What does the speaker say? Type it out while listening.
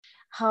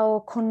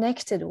how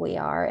connected we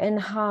are and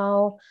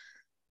how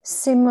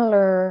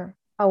similar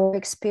our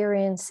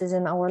experiences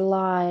and our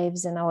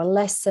lives and our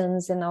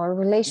lessons and our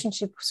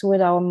relationships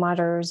with our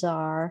mothers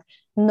are,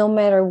 no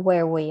matter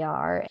where we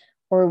are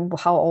or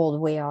how old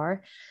we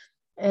are.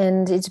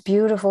 And it's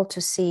beautiful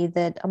to see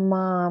that a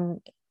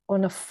mom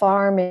on a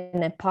farm in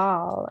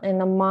Nepal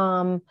and a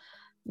mom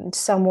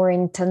somewhere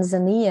in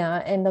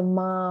Tanzania and a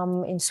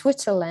mom in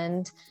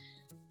Switzerland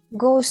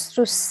goes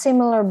through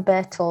similar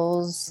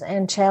battles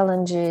and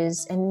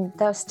challenges and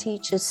thus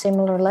teaches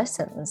similar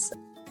lessons.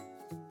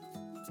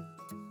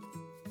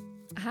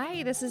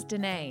 Hi, this is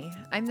Danae.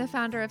 I'm the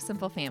founder of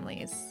Simple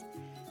Families.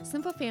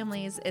 Simple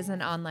Families is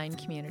an online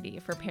community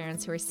for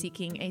parents who are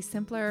seeking a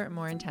simpler,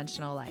 more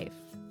intentional life.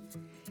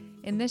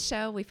 In this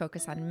show, we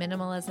focus on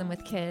minimalism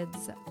with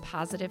kids,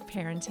 positive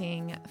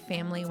parenting,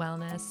 family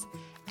wellness,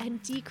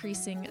 and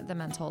decreasing the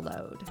mental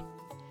load.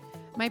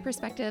 My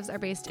perspectives are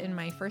based in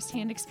my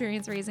firsthand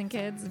experience raising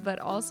kids, but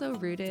also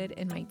rooted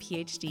in my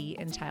PhD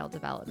in child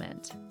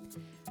development.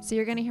 So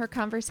you're going to hear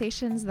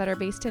conversations that are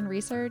based in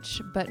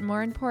research, but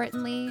more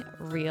importantly,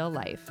 real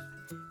life.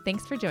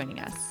 Thanks for joining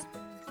us.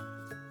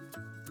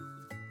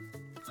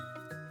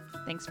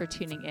 Thanks for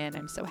tuning in.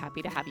 I'm so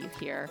happy to have you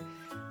here.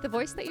 The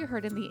voice that you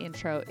heard in the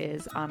intro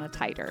is Anna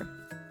Teider.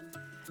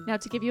 Now,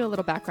 to give you a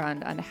little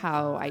background on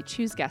how I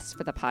choose guests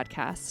for the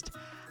podcast,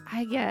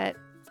 I get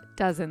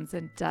dozens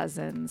and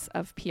dozens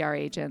of PR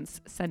agents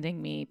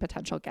sending me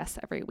potential guests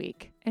every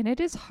week, and it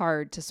is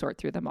hard to sort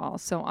through them all.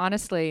 So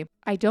honestly,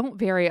 I don't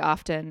very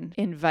often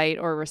invite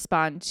or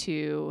respond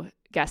to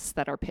guests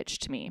that are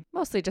pitched to me,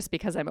 mostly just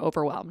because I'm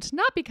overwhelmed,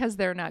 not because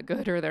they're not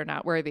good or they're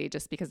not worthy,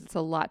 just because it's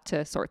a lot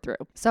to sort through.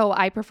 So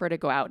I prefer to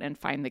go out and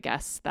find the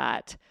guests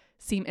that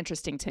seem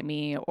interesting to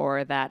me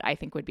or that I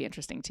think would be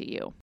interesting to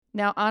you.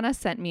 Now, Anna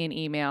sent me an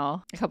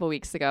email a couple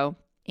weeks ago,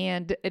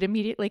 and it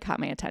immediately caught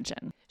my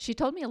attention. She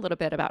told me a little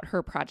bit about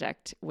her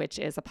project, which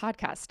is a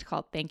podcast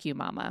called Thank You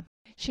Mama.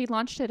 She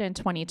launched it in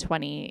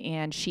 2020,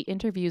 and she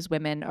interviews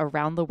women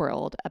around the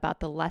world about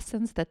the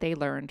lessons that they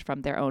learned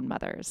from their own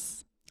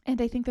mothers. And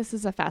I think this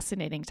is a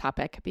fascinating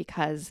topic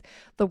because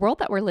the world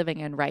that we're living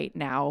in right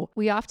now,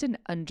 we often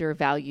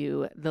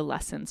undervalue the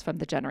lessons from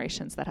the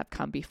generations that have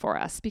come before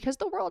us because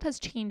the world has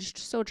changed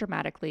so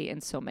dramatically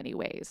in so many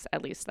ways.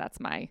 At least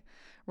that's my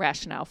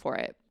rationale for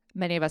it.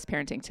 Many of us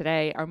parenting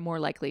today are more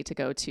likely to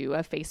go to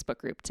a Facebook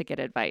group to get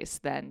advice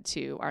than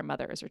to our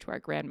mothers or to our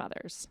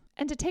grandmothers.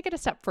 And to take it a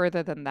step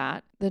further than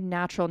that, the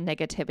natural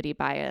negativity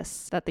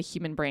bias that the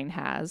human brain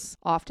has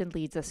often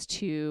leads us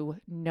to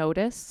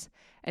notice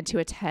and to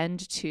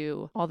attend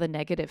to all the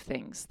negative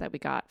things that we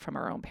got from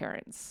our own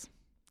parents,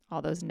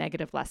 all those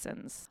negative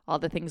lessons, all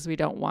the things we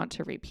don't want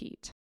to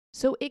repeat.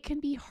 So it can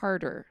be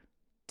harder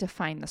to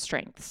find the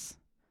strengths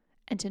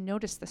and to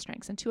notice the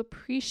strengths and to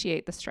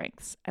appreciate the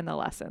strengths and the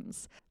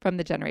lessons from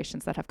the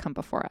generations that have come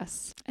before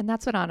us. And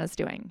that's what Anna's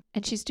doing.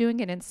 And she's doing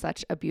it in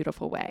such a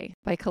beautiful way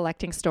by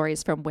collecting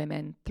stories from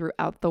women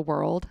throughout the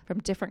world, from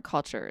different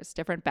cultures,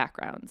 different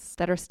backgrounds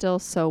that are still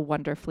so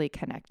wonderfully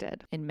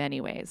connected in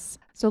many ways.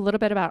 So a little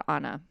bit about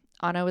Anna.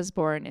 Anna was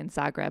born in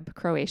Zagreb,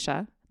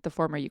 Croatia, the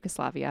former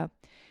Yugoslavia,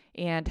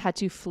 and had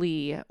to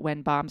flee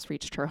when bombs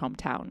reached her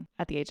hometown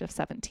at the age of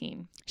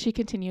 17. She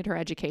continued her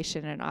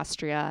education in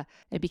Austria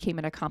and became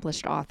an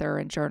accomplished author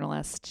and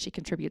journalist. She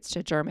contributes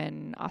to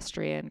German,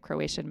 Austrian,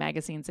 Croatian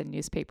magazines and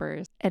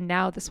newspapers. And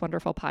now this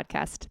wonderful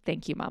podcast,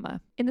 Thank You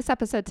Mama. In this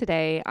episode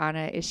today,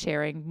 Anna is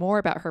sharing more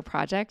about her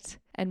project,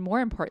 and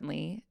more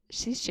importantly,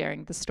 she's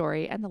sharing the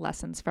story and the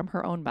lessons from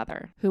her own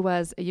mother, who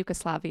was a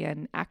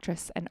Yugoslavian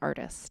actress and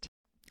artist.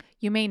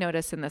 You may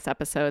notice in this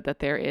episode that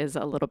there is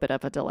a little bit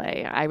of a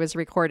delay. I was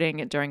recording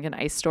during an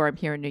ice storm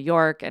here in New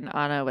York, and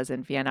Anna was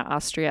in Vienna,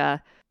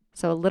 Austria.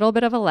 So a little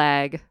bit of a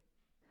lag,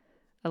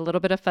 a little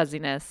bit of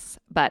fuzziness,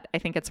 but I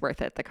think it's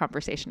worth it. The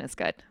conversation is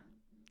good.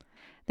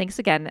 Thanks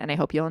again, and I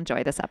hope you'll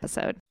enjoy this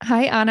episode.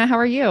 Hi, Anna. How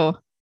are you?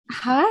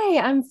 Hi,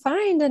 I'm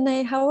fine,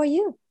 Danae. How are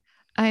you?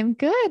 I'm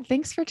good.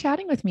 Thanks for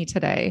chatting with me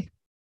today.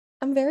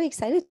 I'm very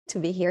excited to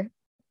be here.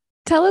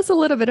 Tell us a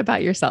little bit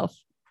about yourself.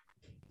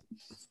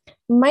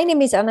 My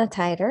name is Anna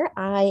Teider.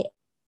 I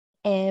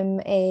am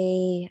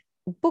a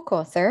book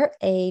author,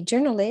 a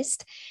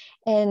journalist,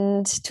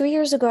 and 2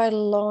 years ago I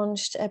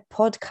launched a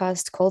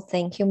podcast called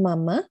Thank You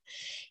Mama,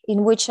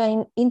 in which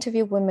I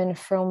interview women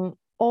from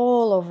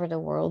all over the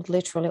world,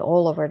 literally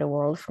all over the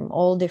world, from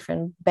all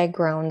different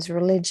backgrounds,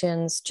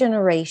 religions,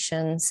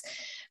 generations,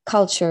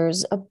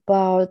 cultures,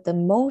 about the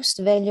most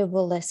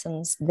valuable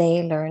lessons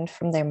they learned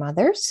from their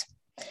mothers.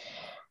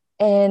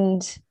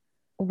 And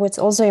what's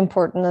also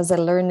important, as I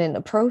learned in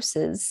the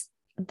process,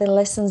 the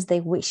lessons they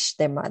wish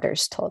their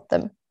mothers taught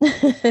them.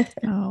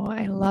 Oh,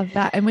 I love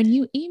that. And when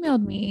you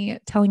emailed me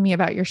telling me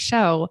about your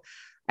show,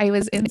 I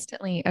was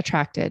instantly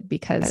attracted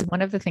because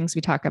one of the things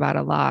we talk about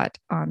a lot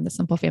on the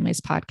Simple Families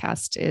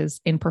podcast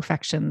is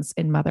imperfections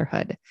in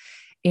motherhood.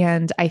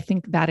 And I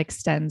think that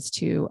extends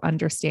to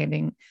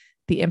understanding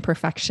the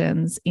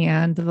imperfections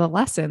and the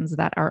lessons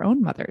that our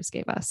own mothers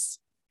gave us.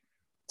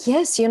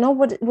 Yes, you know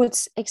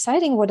what's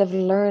exciting, what I've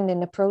learned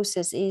in the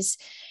process is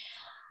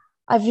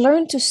I've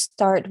learned to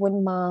start with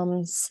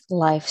mom's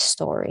life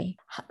story.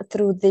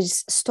 Through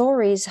these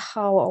stories,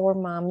 how our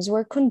moms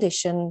were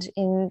conditioned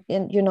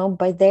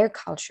by their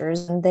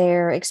cultures and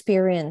their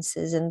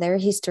experiences and their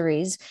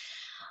histories,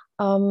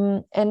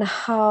 and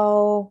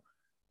how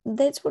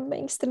that's what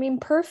makes them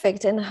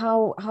imperfect, and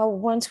how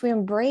once we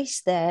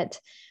embrace that,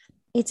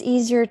 it's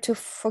easier to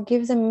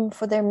forgive them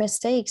for their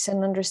mistakes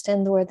and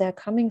understand where they're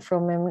coming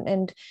from,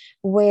 and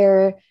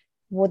where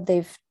what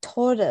they've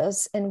taught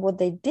us and what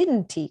they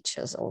didn't teach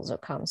us also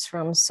comes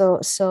from.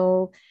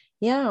 So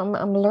yeah,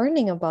 I'm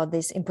learning about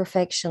these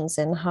imperfections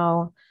and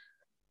how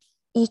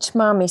each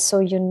mom is so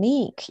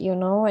unique,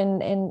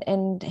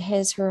 and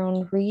has her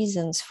own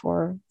reasons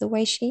for the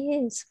way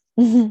she is.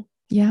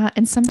 Yeah.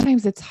 And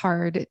sometimes it's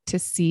hard to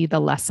see the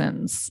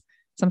lessons.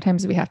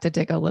 Sometimes we have to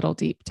dig a little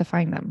deep to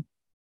find them.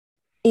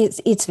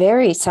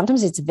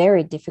 Sometimes it's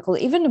very difficult,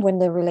 even when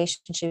the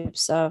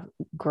relationships are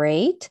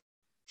great.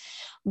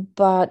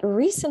 But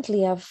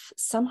recently,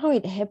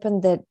 it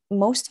happened that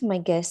most of my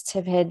guests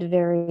have had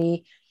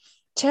very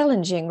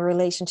challenging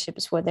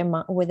relationships with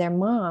their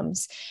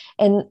moms,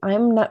 and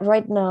I'm not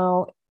right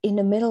now in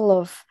the middle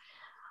of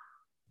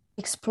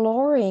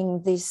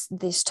exploring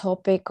this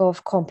topic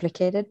of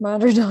complicated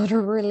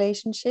mother-daughter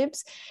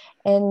relationships,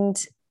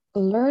 and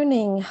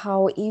learning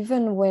how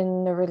even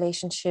when the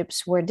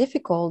relationships were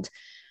difficult,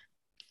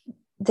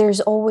 there's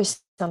always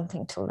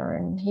something to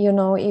learn,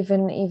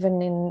 even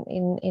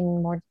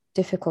in more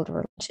difficult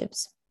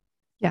relationships.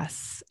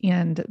 Yes.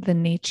 And the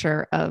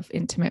nature of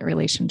intimate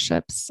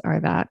relationships are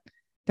that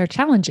they're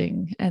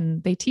challenging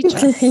and they teach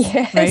us,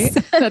 Yes. right?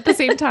 At the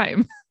same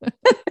time.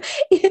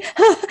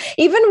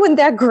 Even when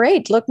they're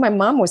great. Look, my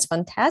mom was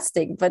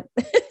fantastic, but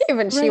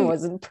even she Right.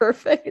 wasn't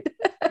perfect.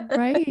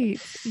 Right.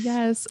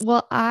 Yes.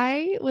 Well,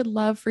 I would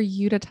love for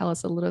you to tell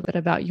us a little bit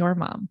about your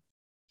mom.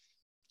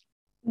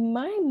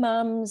 My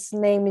mom's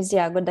name is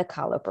Jagoda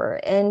Kaloper,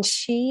 and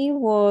she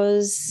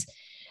was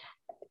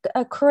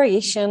a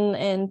Croatian,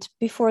 and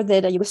before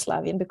that a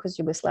Yugoslavian, because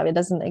Yugoslavia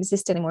doesn't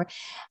exist anymore,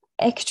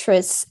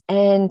 actress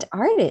and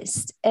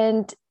artist.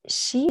 And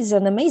she's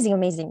an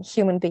amazing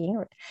human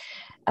being,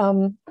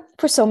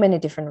 for so many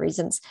different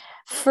reasons.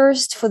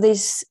 First, for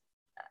this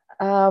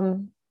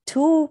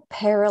two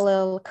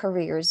parallel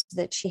careers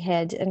that she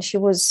had, and she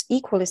was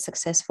equally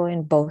successful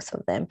in both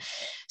of them.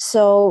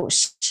 So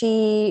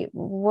she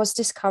was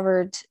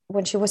discovered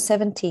when she was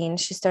 17.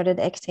 She started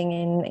acting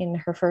in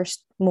her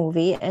first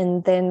movie,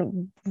 and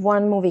then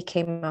one movie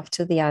came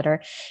after the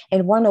other,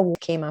 and one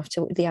award came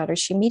after the other.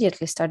 She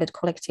immediately started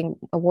collecting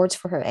awards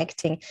for her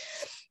acting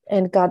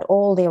and got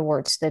all the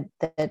awards that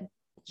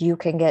you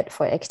can get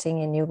for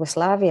acting in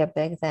Yugoslavia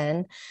back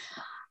then.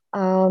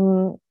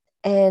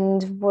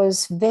 And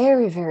was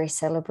very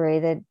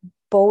celebrated,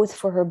 both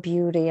for her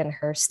beauty and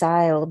her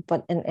style,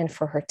 and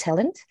for her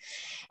talent.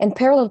 And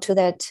parallel to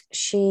that,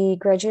 she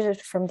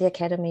graduated from the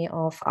Academy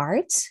of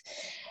Arts.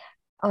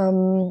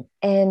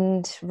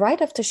 And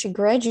right after she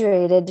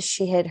graduated,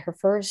 she had her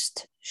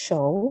first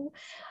show.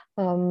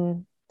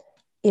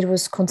 It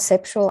was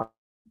conceptual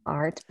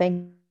art back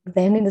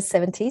then in the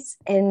 70s.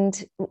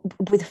 And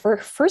with her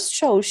first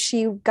show,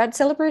 she got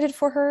celebrated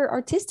for her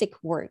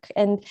artistic work.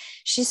 And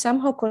she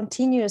somehow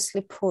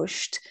continuously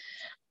pushed,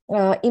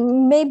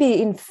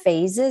 maybe in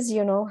phases,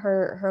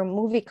 her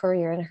movie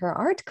career and her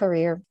art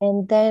career.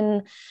 And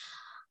then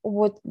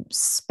what's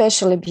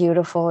especially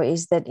beautiful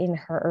is that in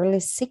her early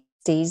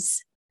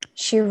 60s,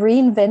 she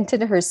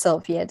reinvented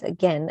herself yet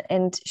again.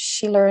 And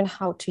she learned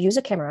how to use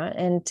a camera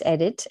and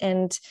edit,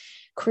 and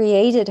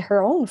created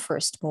her own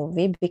first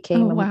movie,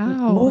 became a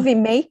movie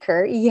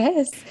maker.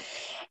 Yes.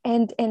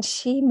 And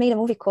she made a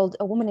movie called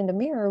A Woman in the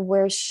Mirror,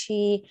 where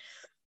she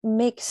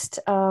mixed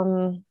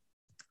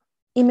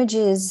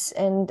images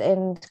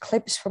and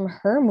clips from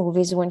her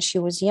movies when she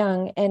was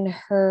young, and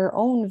her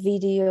own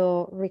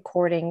video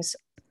recordings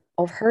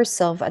of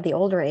herself at the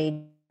older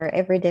age, her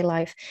everyday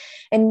life.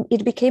 And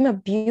it became a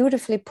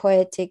beautifully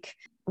poetic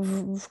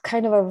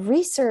kind of a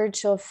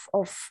research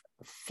of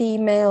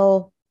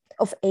female,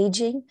 of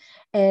aging,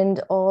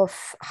 and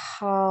of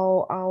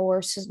how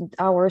our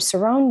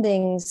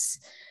surroundings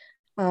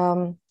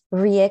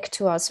react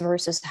to us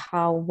versus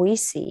how we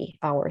see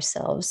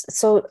ourselves.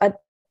 So at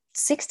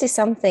 60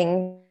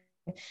 something,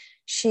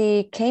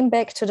 she came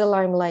back to the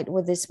limelight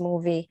with this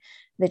movie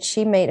that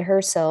she made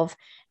herself,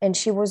 and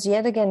she was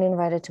yet again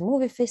invited to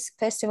movie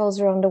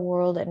festivals around the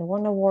world and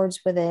won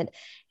awards with it.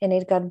 And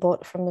it got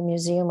bought from the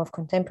Museum of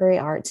Contemporary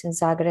Arts in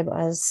Zagreb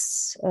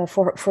as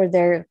for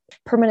their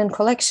permanent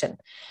collection.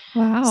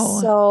 Wow.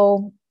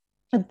 So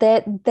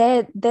that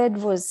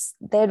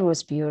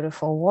was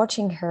beautiful,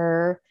 watching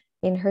her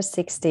in her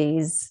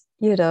 60s,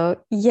 yet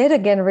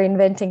again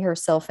reinventing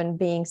herself and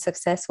being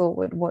successful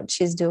with what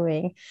she's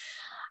doing.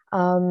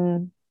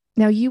 Now,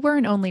 you were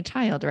an only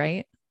child,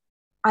 right?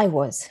 I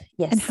was,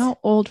 yes. And how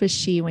old was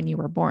she when you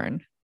were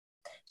born?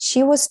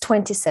 She was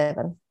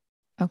 27.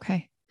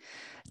 Okay.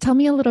 Tell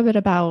me a little bit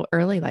about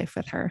early life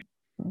with her.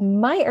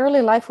 My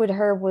early life with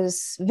her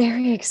was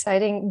very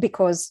exciting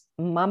because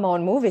mama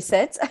on movie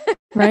sets.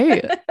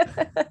 Right.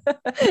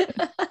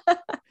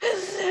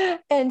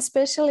 And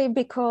especially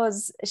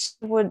because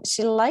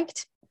she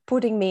liked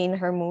putting me in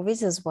her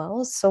movies as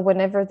well. So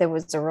whenever there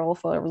was a role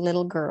for a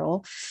little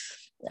girl,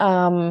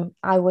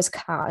 I was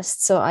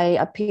cast. So I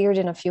appeared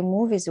in a few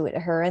movies with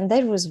her, and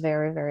that was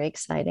very, very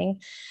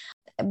exciting.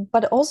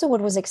 But also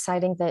what was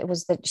exciting that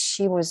was that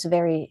she was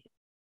very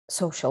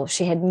social.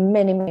 She had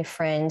many, many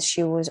friends.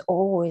 She was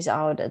always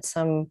out at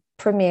some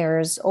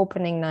premieres,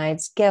 opening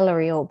nights,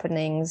 gallery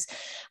openings,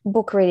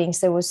 book readings.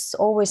 There was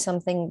always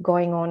something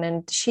going on,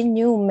 and she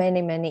knew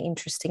many, many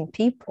interesting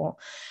people.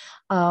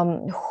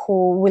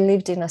 Who we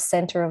lived in a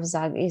center of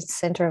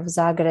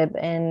Zagreb,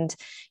 and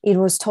it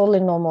was totally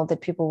normal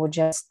that people would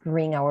just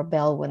ring our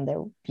bell when they,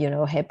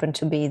 happened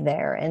to be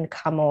there and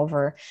come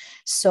over.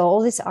 So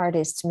all these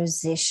artists,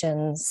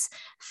 musicians,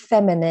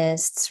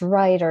 feminists,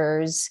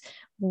 writers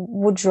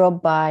would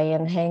drop by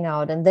and hang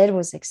out, and that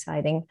was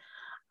exciting.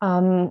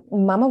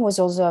 Mama was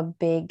also a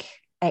big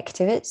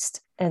activist,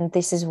 and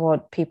this is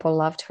what people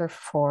loved her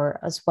for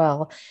as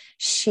well.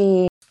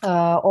 She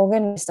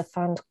organized a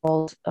fund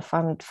called a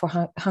Fund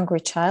for Hungry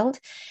Child,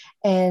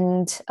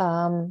 and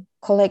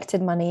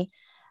collected money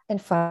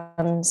and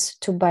funds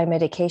to buy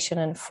medication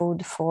and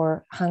food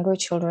for hungry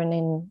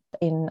children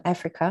in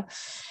Africa.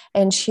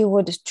 And she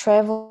would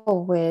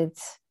travel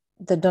with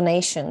the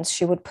donations.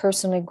 She would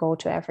personally go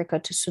to Africa,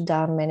 to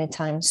Sudan many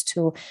times,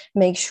 to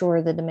make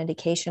sure that the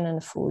medication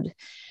and food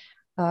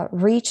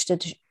reached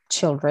the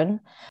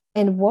children.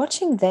 And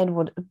watching that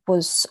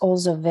was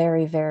also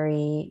very,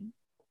 very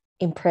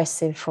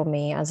impressive for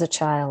me as a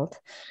child.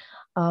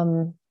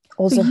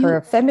 Also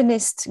her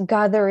feminist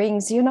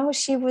gatherings,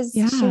 she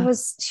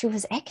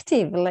was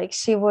active, like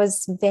she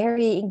was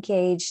very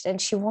engaged, and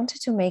she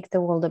wanted to make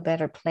the world a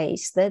better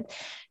place. That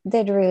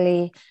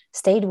really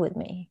stayed with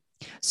me.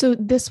 So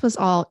this was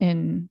all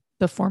in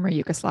the former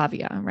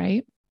Yugoslavia,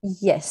 right?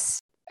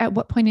 Yes. At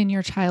what point in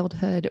your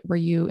childhood were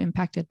you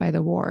impacted by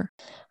the war?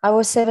 I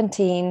was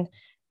 17.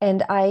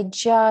 And I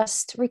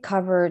just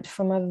recovered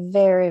from a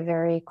very,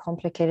 very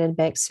complicated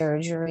back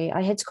surgery.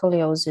 I had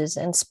scoliosis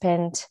and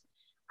spent,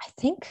 I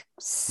think,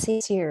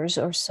 6 years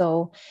or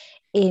so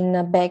in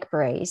a back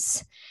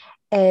brace.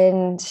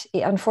 And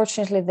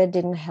unfortunately, that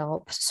didn't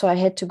help. So I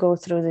had to go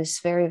through this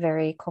very,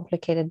 very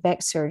complicated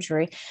back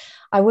surgery.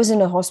 I was in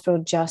the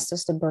hospital just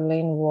as the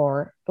Berlin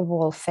Wall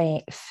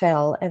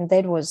fell. And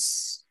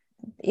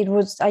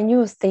I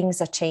knew things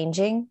are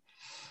changing.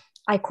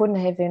 I couldn't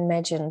have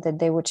imagined that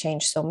they would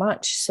change so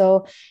much.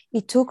 So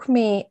it took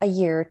me a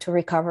year to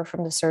recover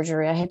from the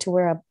surgery. I had to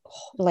wear a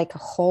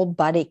whole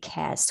body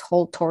cast,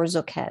 whole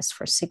torso cast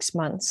for 6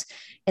 months,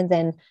 and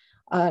then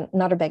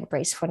another back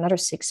brace for another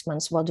 6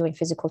 months while doing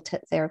physical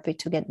therapy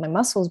to get my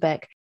muscles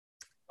back.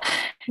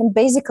 And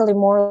basically,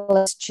 more or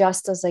less,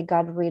 just as I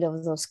got rid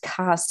of those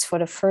casts for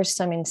the first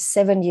time in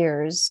 7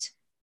 years,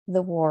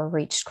 the war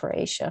reached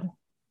Croatia.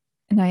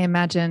 And I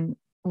imagine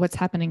what's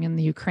happening in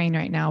the Ukraine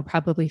right now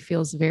probably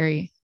feels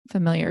very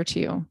familiar to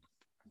you.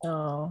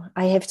 Oh,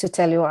 I have to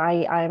tell you,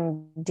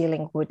 I'm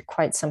dealing with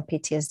quite some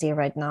PTSD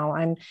right now.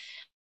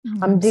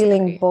 I'm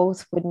dealing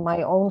both with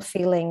my own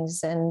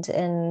feelings and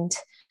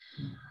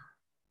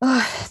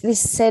this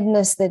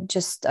sadness that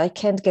just I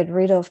can't get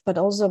rid of, but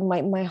also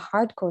my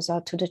heart goes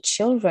out to the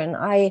children.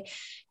 I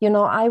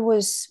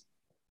was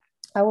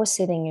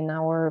sitting in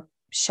our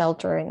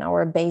shelter in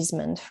our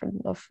basement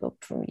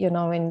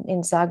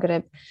in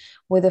Zagreb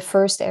with the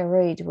first air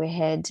raid we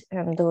had.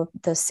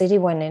 The city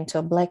went into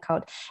a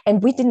blackout,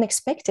 and we didn't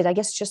expect it. I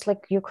guess just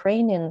like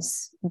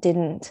Ukrainians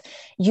didn't.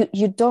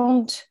 You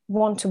don't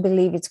want to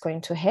believe it's going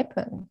to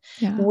happen.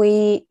 Yeah.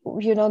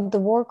 The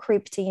war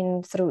crept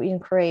in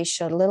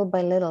Croatia little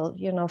by little,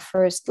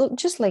 first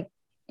just like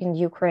in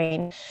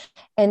Ukraine,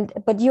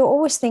 but you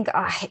always think,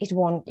 it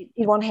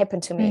won't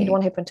happen to me. Right. It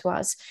won't happen to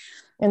us.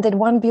 And then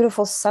one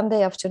beautiful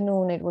Sunday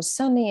afternoon, it was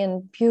sunny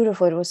and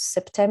beautiful. It was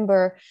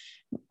September.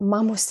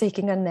 Mom was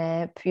taking a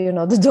nap.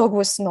 The dog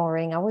was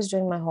snoring. I was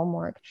doing my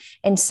homework.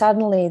 And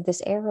suddenly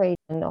this air raid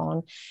went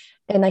on.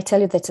 And I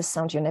tell you, that's a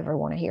sound you never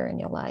want to hear in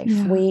your life.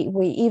 Yeah.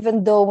 We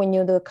even though we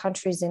knew the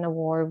country's in a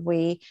war,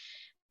 we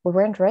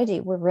weren't ready.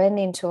 We ran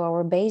into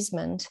our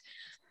basement.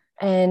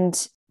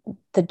 And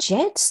the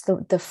jets,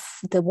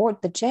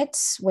 the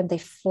jets, when they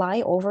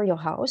fly over your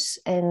house,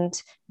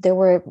 and there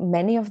were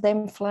many of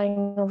them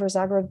flying over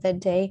Zagreb that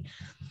day,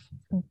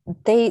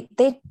 they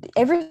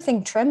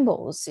everything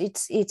trembles.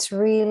 It's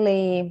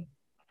really,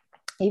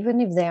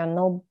 even if there are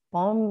no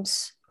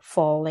bombs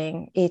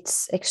falling,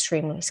 it's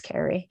extremely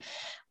scary.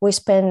 We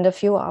spent a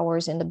few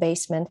hours in the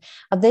basement.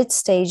 At that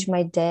stage,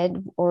 my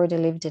dad already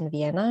lived in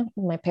Vienna.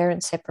 My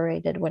parents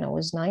separated when I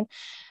was 9.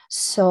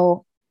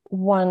 So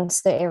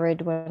once the air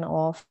raid went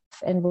off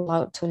and we were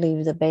allowed to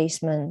leave the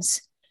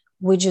basements,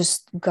 we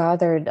just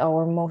gathered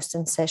our most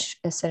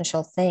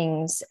essential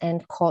things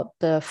and caught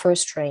the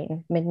first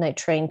midnight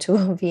train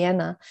to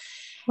Vienna.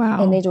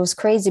 Wow. And it was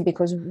crazy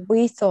because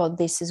we thought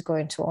this is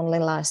going to only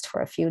last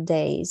for a few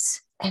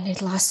days. And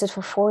it lasted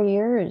for 4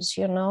 years,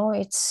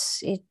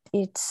 it's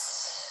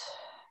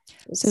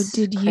So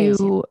did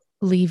crazy. You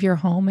leave your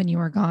home and you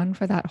were gone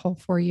for that whole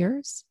 4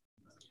 years?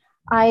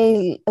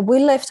 We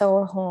left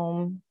our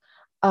home.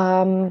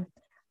 Um,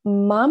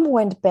 Mom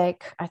went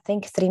back, I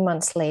think 3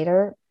 months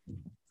later.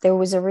 There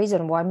was a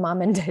reason why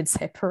mom and dad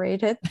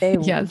separated. They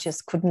Yes.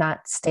 just could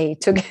not stay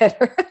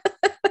together.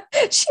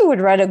 She would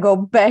rather go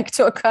back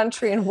to a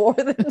country in war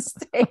than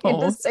stay in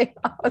the same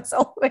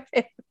household with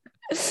him.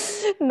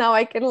 Now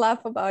I can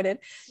laugh about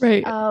it.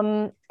 Right.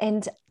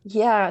 And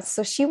yeah,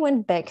 so she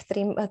went back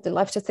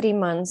after 3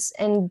 months,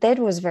 and that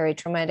was very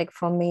traumatic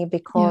for me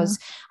because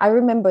I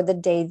remember the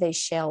day they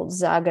shelled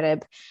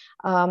Zagreb.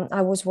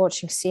 I was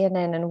watching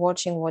CNN and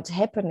watching what's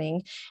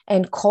happening,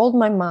 and called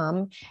my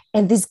mom,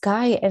 and this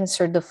guy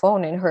answered the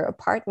phone in her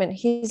apartment.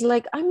 He's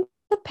like, "I'm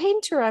the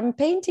painter. I'm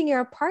painting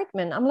your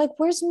apartment." I'm like,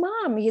 "Where's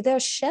mom? They're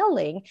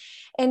shelling."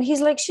 And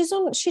he's like,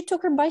 she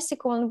took her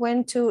bicycle and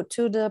went to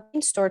the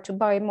paint store to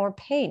buy more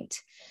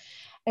paint.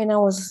 And I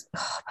was,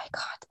 oh my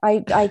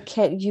God, I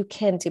can't, you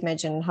can't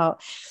imagine how.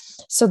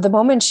 So the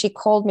moment she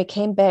called me,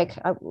 came back,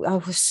 I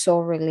was so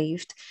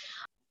relieved.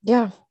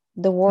 Yeah,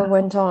 the war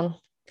went on.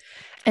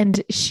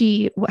 And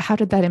how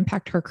did that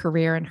impact her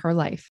career and her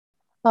life?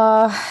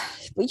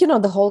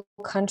 The whole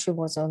country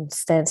was on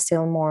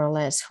standstill more or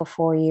less for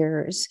 4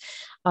 years.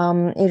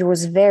 It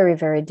was very,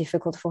 very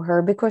difficult for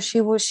her because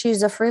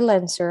she's a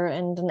freelancer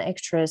and an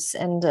actress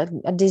and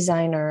a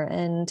designer,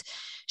 and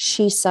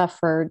she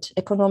suffered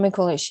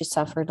economically. She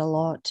suffered a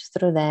lot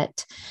through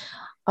that,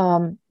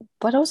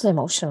 but also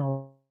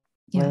emotionally,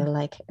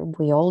 like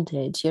we all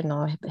did.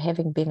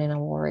 Having been in a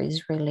war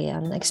is really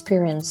an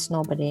experience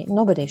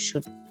nobody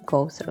should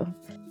go through.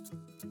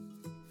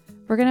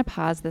 We're going to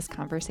pause this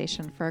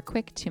conversation for a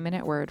quick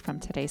 2-minute word from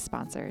today's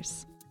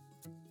sponsors.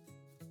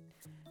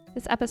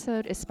 This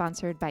episode is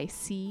sponsored by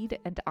Seed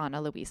and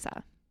Ana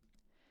Luisa.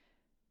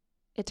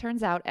 It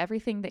turns out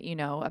everything that you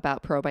know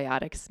about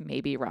probiotics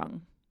may be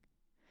wrong.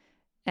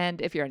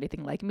 And if you're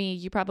anything like me,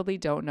 you probably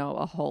don't know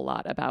a whole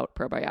lot about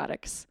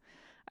probiotics.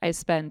 I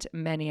spent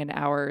many an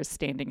hour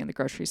standing in the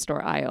grocery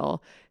store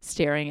aisle,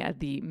 staring at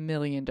the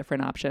million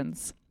different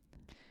options,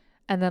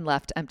 and then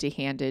left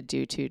empty-handed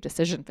due to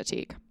decision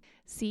fatigue.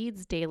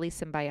 Seed's Daily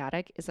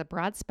Symbiotic is a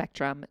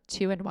broad-spectrum,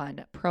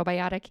 2-in-1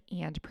 probiotic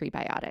and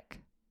prebiotic.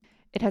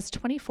 It has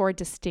 24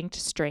 distinct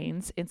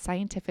strains in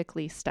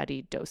scientifically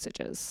studied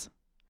dosages.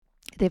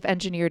 They've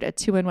engineered a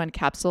 2-in-1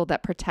 capsule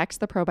that protects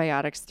the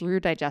probiotics through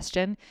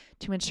digestion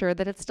to ensure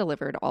that it's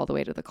delivered all the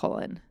way to the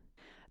colon.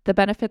 The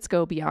benefits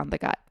go beyond the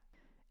gut.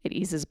 It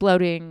eases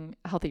bloating,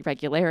 healthy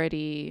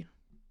regularity,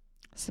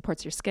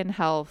 supports your skin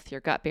health,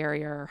 your gut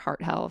barrier,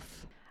 heart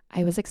health.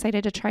 I was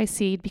excited to try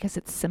Seed because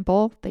it's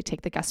simple. They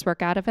take the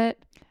guesswork out of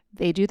it.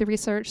 They do the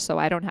research, so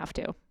I don't have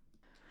to.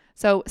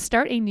 So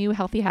start a new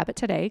healthy habit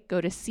today.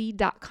 Go to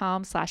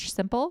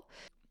seed.com/simple.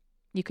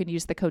 You can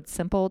use the code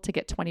SIMPLE to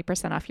get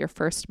 20% off your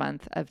first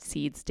month of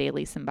Seed's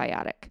Daily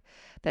Symbiotic.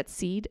 That's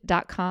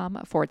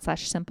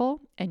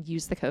seed.com/simple and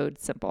use the code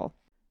SIMPLE.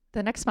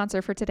 The next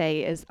sponsor for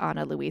today is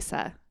Ana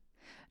Luisa.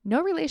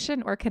 No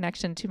relation or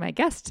connection to my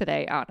guest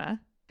today, Ana.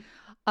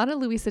 Ana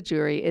Luisa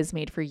jewelry is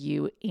made for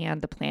you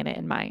and the planet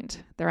in mind.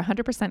 They're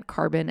 100%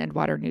 carbon and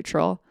water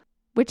neutral,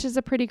 which is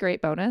a pretty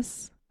great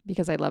bonus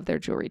because I love their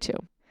jewelry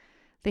too.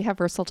 They have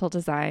versatile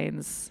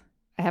designs.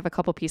 I have a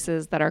couple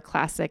pieces that are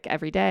classic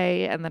every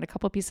day and then a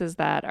couple pieces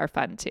that are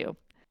fun too.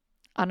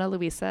 Ana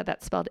Luisa,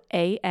 that's spelled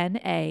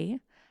ANALUISA,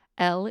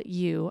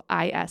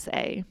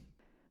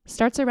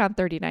 starts around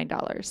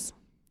 $39.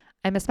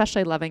 I'm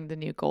especially loving the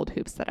new gold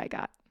hoops that I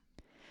got.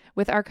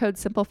 With our code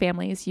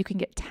SIMPLEFamilies, you can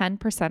get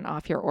 10%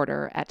 off your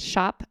order at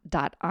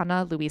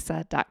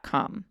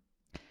shop.analuisa.com.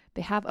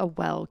 They have a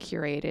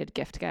well-curated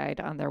gift guide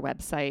on their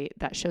website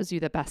that shows you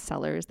the best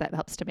sellers that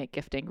helps to make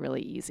gifting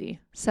really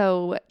easy.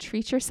 So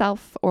treat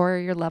yourself or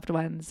your loved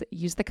ones.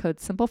 Use the code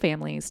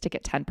SIMPLEFamilies to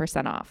get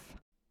 10% off.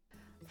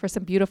 For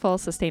some beautiful,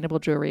 sustainable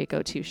jewelry,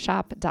 go to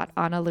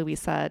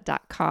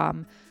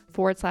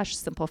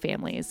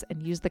shop.analuisa.com/simplefamilies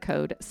and use the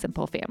code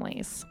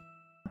SIMPLEFamilies.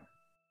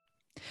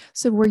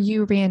 So were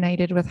you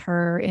reunited with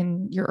her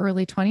in your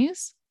early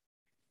 20s?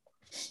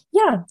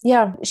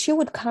 Yeah. She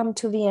would come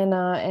to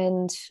Vienna,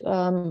 and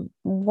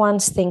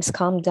once things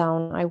calmed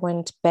down, I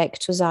went back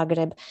to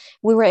Zagreb.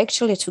 We were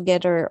actually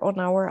together on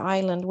our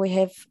island. We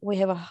have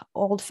a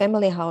old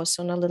family house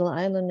on a little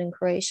island in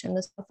Croatia, in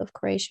the south of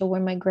Croatia,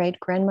 where my great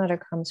grandmother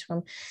comes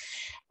from.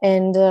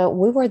 And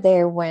we were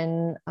there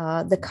when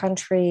the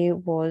country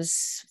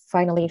was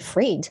finally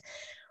freed.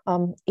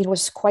 It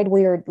was quite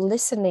weird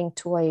listening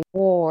to a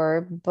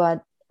war,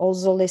 but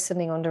also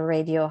listening on the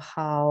radio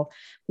how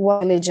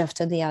one village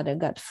after the other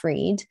got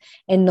freed,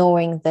 and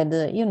knowing that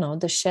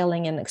the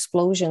shelling and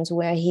explosions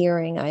we're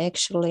hearing are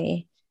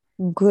actually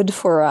good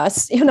for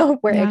us.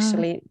 We're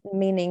actually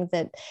meaning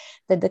that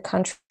the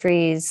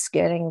country is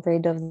getting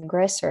rid of the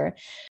aggressor.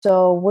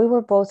 So we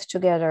were both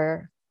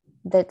together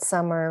that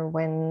summer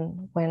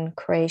when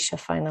Croatia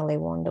finally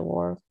won the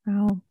war.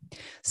 Wow.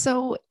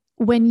 So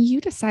when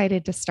you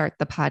decided to start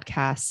the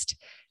podcast,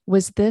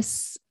 was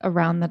this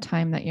around the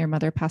time that your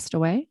mother passed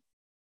away?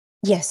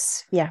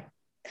 Yes. Yeah.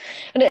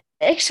 And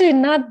actually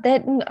not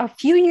that, a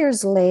few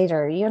years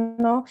later,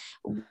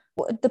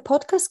 The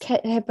podcast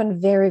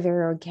happened very,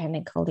 very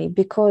organically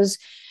because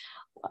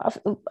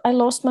I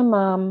lost my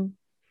mom,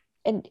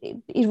 and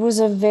it was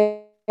a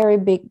very, very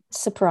big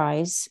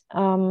surprise.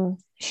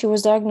 She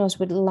was diagnosed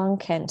with lung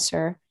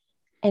cancer,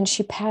 and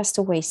she passed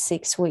away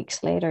 6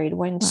 weeks later. It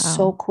went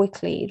so Wow.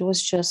 quickly. It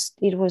was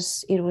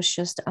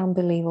just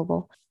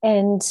unbelievable.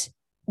 And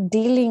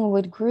dealing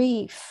with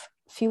grief,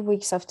 a few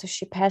weeks after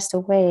she passed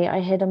away, I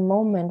had a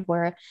moment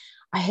where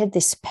I had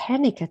this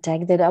panic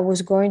attack that I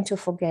was going to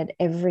forget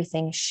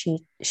everything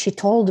she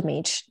told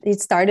me.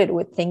 It started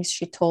with things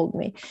she told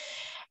me.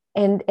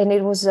 And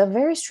it was a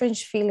very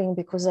strange feeling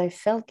because I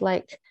felt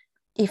like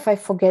if I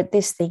forget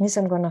these things,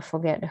 I'm going to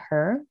forget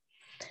her.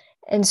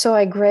 And so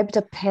I grabbed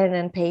a pen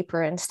and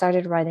paper and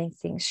started writing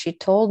things she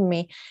told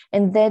me.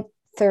 And that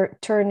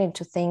turned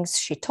into things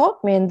she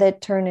taught me, and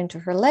that turned into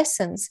her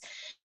lessons.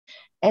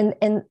 And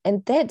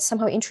that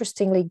somehow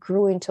interestingly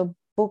grew into a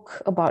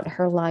book about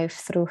her life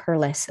through her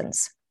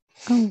lessons.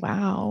 Oh,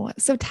 wow.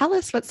 So tell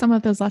us what some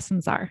of those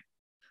lessons are.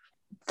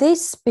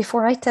 This,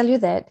 before I tell you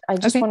that, I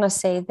just Okay. want to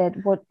say that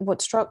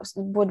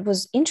what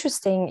was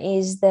interesting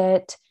is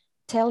that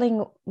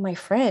telling my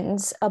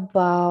friends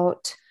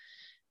about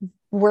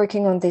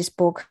working on this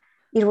book,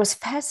 it was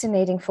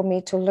fascinating for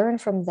me to learn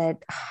from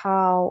that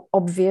how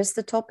obvious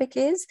the topic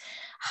is,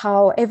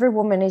 how every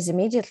woman is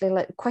immediately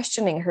like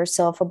questioning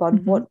herself about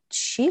Mhm. what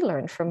she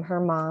learned from her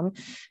mom,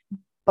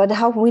 but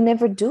how we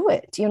never do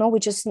it. We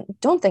just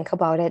don't think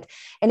about it.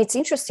 And it's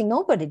interesting,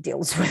 nobody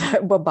deals with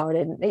about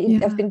it.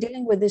 I've Yeah. been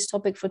dealing with this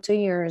topic for 2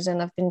 years,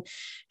 and I've been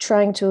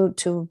trying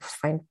to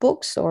find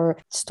books or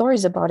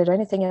stories about it or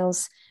anything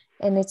else.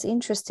 And it's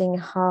interesting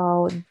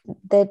how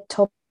that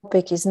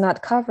topic is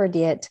not covered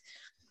yet,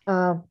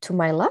 to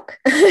my luck.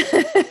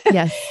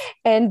 Yes.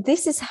 And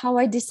this is how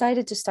I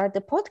decided to start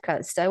the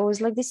podcast. I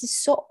was like, this is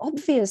so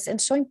obvious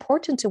and so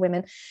important to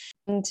women.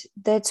 And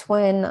that's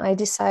when I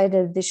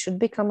decided this should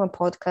become a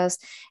podcast.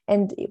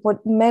 And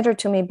what mattered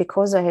to me,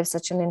 because I have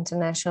such an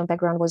international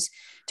background, was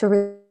to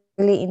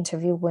really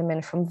interview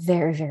women from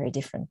very, very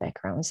different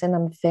backgrounds. And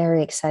I'm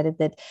very excited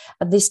that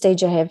at this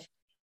stage I have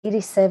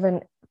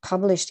 87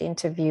 published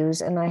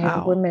interviews, and I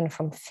have Wow. women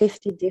from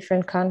 50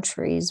 different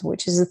countries,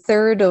 which is a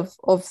third of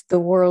the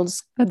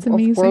That's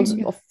world's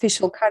amazing.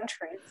 official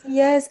countries.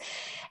 Yes.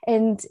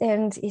 And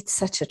it's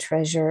such a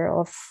treasure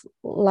of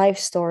life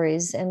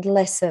stories and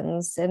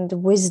lessons and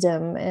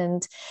wisdom,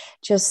 and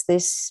just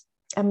this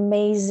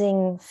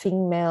amazing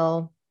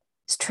female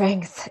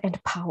strength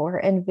and power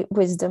and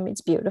wisdom.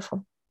 It's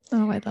beautiful.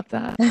 Oh, I love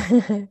that.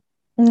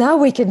 Now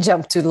we can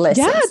jump to Yeah,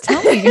 lessons.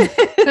 tell me.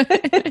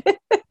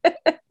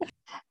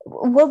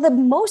 Well, the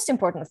most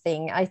important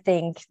thing I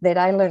think that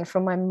I learned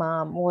from my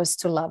mom was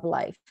to love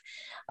life.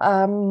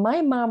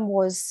 My mom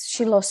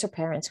she lost her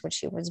parents when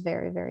she was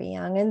very, very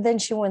young, and then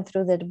she went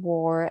through that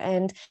war,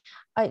 and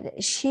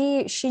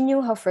she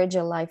knew how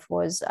fragile life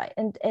was,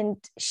 and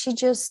she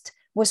just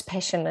was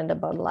passionate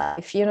about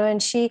life,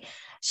 and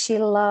she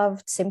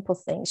loved simple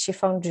things. She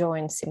found joy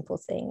in simple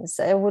things.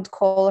 I would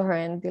call her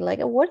and be like,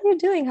 "What are you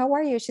doing? How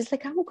are you?" She's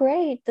like, "I'm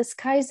great. The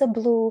skies are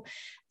blue.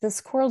 The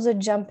squirrels are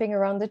jumping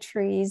around the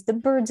trees. The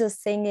birds are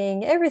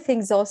singing.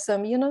 Everything's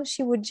awesome."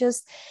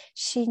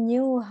 She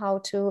knew how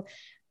to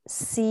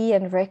see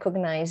and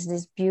recognize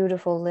these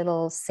beautiful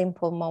little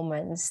simple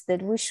moments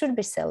that we should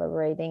be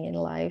celebrating in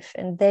life,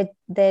 and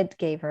that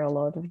gave her a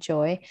lot of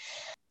joy.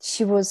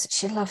 She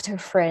loved her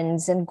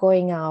friends and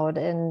going out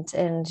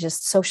and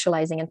just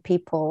socializing, and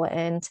people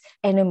and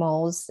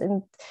animals,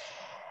 and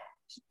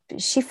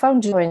she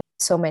found joy in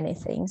so many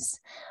things.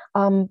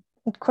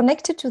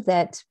 Connected to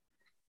that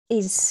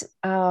is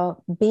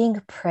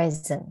being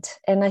present.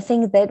 And I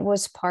think that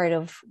was part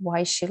of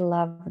why she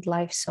loved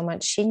life so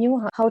much. She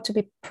knew how to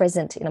be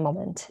present in a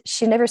moment.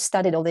 She never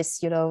studied all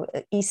this,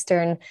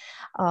 Eastern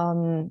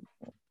um,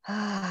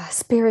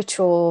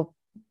 spiritual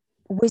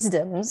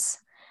wisdoms,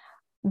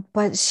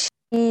 but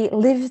she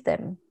lived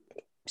them.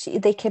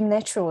 They came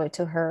naturally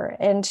to her,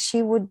 and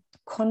she would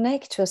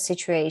connect to a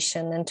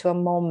situation and to a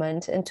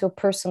moment and to a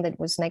person that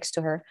was next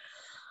to her.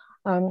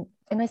 And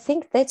I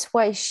think that's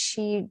why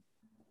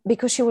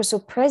because she was so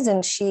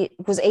present, she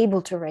was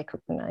able to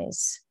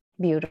recognize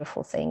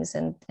beautiful things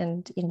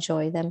and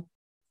enjoy them.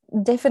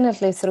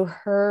 Definitely through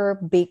her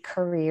big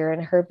career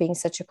and her being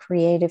such a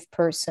creative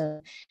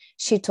person,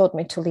 she taught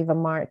me to leave a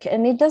mark.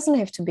 And it doesn't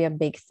have to be a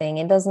big thing.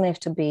 It doesn't have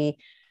to be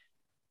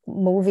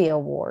movie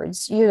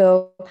awards,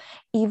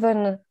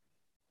 even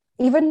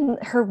even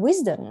her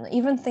wisdom,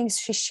 even things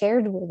she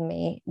shared with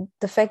me,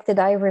 the fact that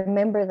I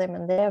remember them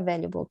and they're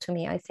valuable to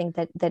me, I think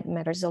that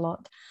matters a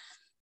lot.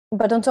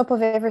 But on top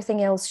of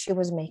everything else, she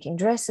was making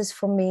dresses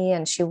for me,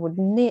 and she would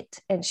knit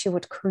and she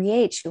would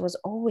create. She was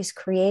always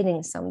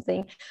creating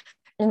something.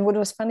 And what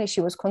was funny,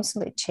 she was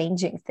constantly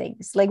changing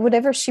things. Like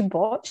whatever she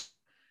bought,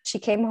 she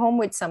came home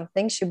with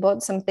something, she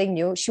bought something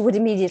new, she would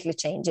immediately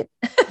change it.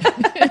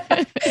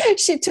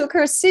 She took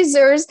her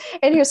scissors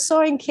and her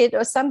sewing kit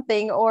or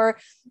something, or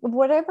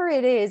whatever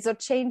it is, or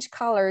change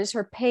colors,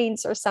 her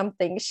paints or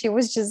something. She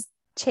was just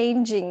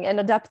changing and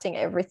adapting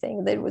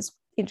everything. That was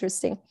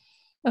interesting.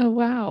 Oh,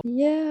 wow.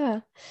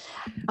 Yeah.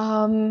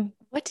 Um,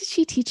 What did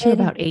she teach you and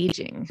about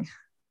aging?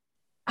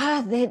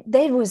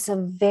 that was a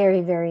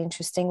very, very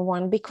interesting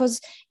one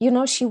because,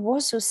 she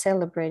was so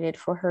celebrated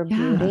for her Yeah.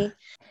 beauty,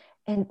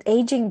 and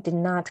aging did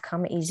not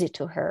come easy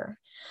to her.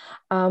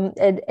 And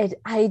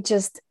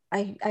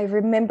I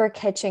remember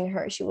catching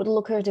her. She would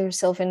look at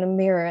herself in the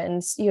mirror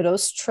and,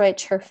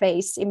 stretch her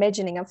face,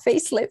 imagining a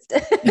facelift.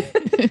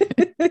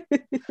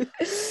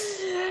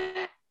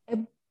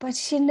 But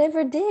she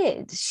never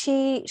did.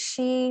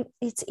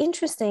 It's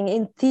interesting.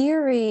 In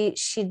theory,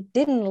 she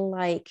didn't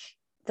like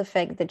the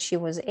fact that she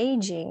was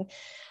aging,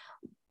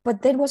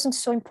 but that wasn't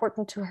so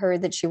important to her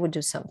that she would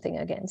do something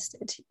against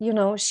it.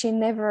 She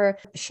never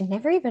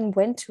even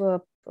went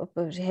to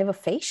have a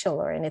facial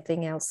or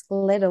anything else,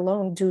 let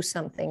alone do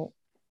something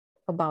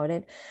about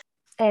it.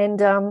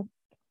 And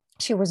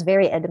she was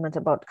very adamant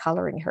about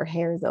coloring her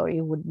hair, though.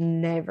 You would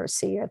never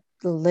see a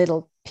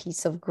little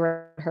piece of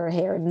gray in her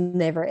hair,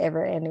 never,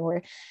 ever,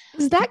 anywhere.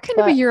 Is that kind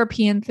of a But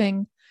European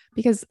thing?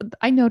 Because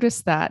I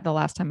noticed that the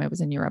last time I was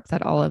in Europe,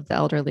 that all of the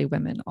elderly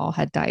women all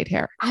had dyed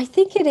hair. I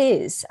think it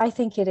is. I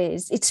think it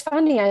is. It's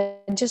funny. I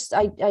just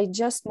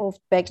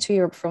moved back to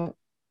Europe from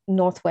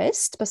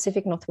Northwest,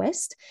 Pacific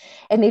Northwest,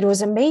 and it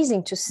was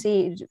amazing to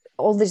see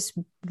all these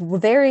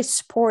very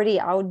sporty,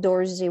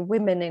 outdoorsy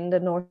women in the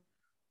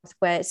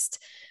Northwest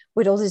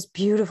with all this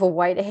beautiful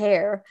white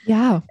hair.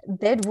 Yeah.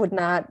 That would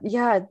not,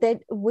 yeah,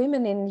 that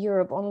women in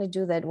Europe only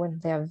do that when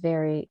they're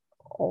very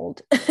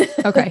old.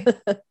 Okay.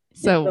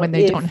 So when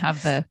they don't If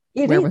have the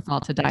it is, wherewithal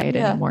to dye it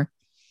yeah, anymore.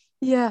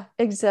 yeah,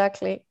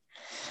 exactly.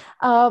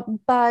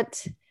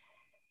 But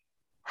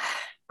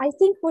I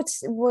think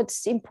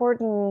what's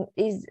important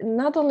is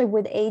not only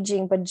with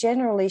aging, but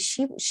generally,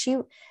 she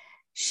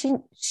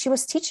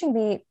was teaching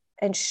me,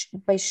 and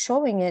by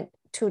showing it,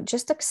 to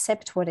just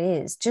accept what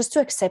is, just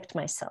to accept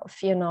myself,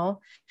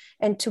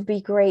 and to be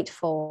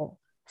grateful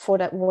for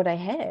that what I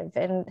have,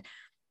 and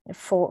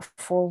for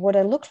what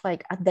I look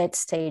like at that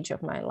stage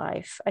of my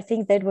life. I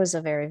think that was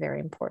a very, very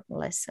important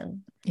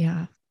lesson,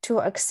 Yeah. to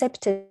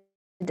accept it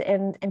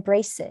and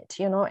embrace it,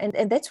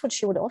 and that's what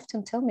she would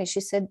often tell me. She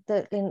said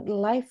that in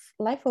life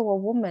of a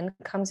woman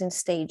comes in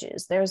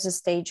stages. There's a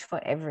stage for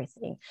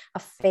everything, a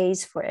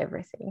phase for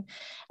everything,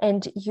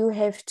 and you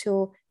have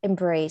to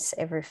embrace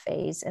every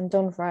phase, and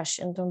don't rush,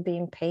 and don't be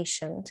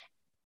impatient.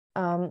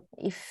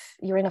 If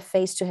you're in a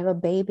phase to have a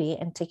baby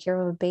and take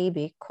care of a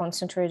baby,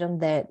 concentrate on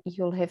that.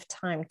 You'll have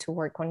time to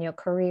work on your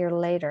career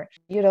later.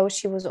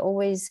 She was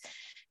always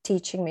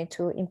teaching me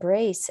to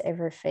embrace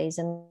every phase,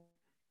 and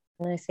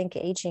I think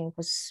aging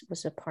was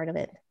a part of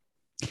it.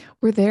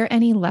 Were there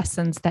any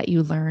lessons that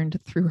you learned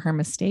through her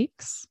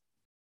mistakes?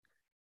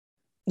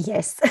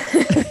 Yes.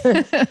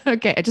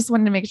 Okay. I just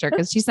wanted to make sure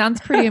because she sounds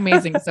pretty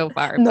amazing so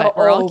far, No, but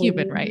we're all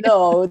human, right?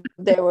 no,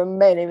 there were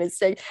many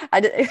mistakes.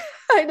 I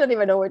don't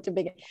even know where to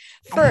begin.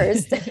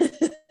 First,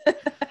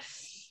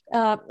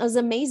 as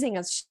amazing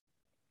as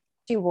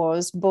she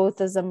was,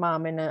 both as a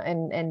mom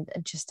and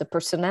just a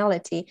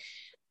personality,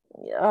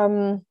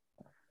 um,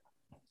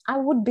 I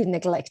would be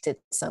neglected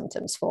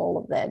sometimes for all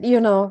of that.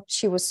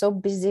 She was so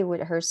busy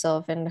with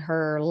herself and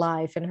her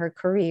life and her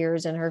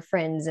careers and her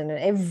friends and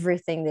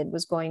everything that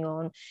was going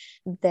on,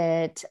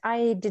 that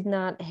I did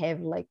not have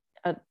like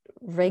a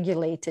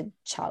regulated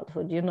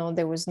childhood.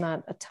 There was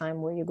not a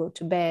time where you go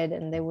to bed,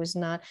 and there was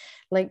not,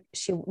 like,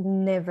 she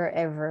never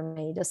ever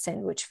made a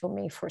sandwich for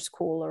me for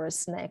school or a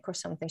snack or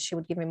something. She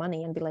would give me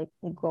money and be like,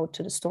 go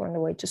to the store on the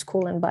way to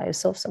school and buy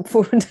yourself some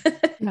food.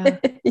 Yeah.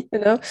 you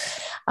know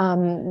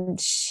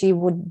she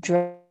would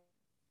drag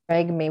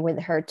me with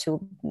her to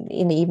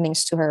in the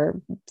evenings to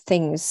her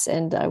things,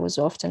 and I was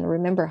often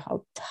remember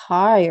how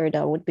tired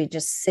I would be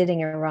just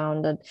sitting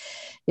around at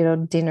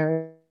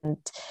dinner and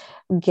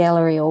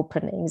gallery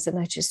openings, and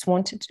I just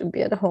wanted to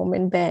be at home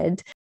in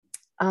bed.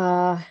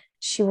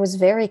 She was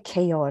very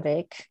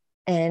chaotic,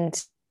 and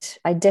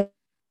I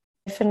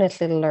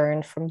definitely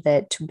learned from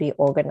that to be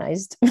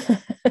organized.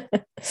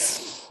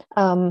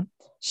 um,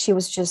 she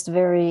was just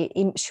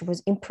she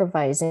was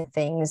improvising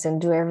things and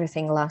do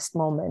everything last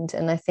moment,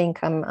 and I think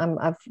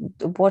I've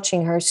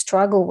watching her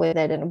struggle with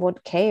it and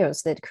what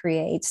chaos that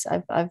creates.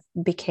 I've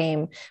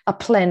became a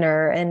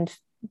planner and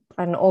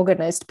an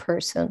organized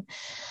person.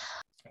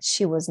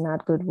 She was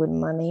not good with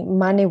money.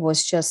 Money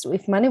was just,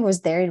 if money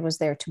was there, it was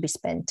there to be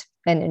spent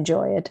and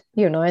enjoy it,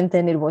 and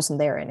then it wasn't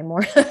there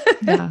anymore.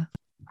 Yeah.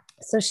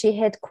 So she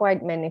had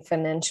quite many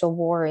financial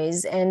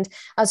worries. And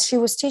as she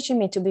was teaching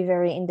me to be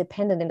very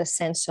independent in the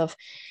sense of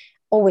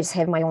always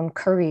have my own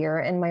career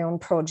and my own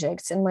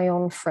projects and my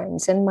own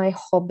friends and my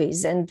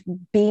hobbies and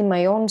be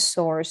my own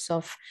source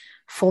of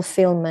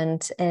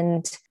fulfillment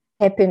and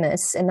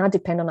happiness and not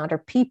depend on other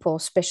people,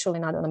 especially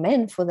not on a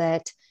man for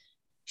that,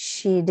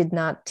 she did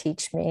not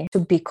teach me to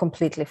be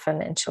completely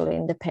financially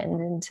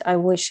independent. I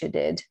wish she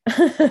did.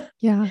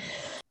 Yeah.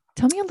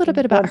 Tell me a little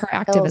bit about What her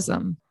else?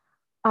 activism.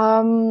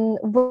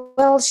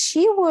 Well,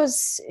 she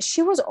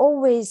was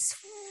always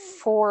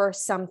for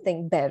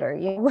something better.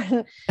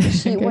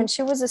 When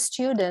she was a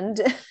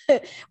student,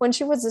 when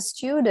she was a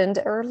student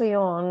early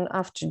on,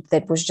 after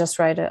that was just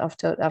right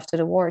after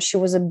the war, she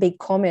was a big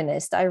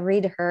communist. I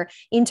read her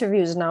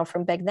interviews now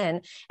from back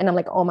then, and I'm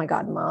like, oh my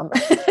God, mom.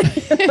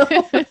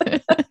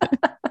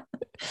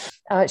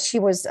 She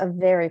was a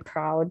very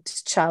proud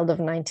child of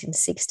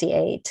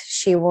 1968.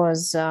 She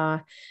was,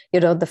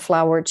 the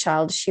flower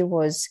child. There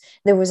was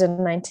a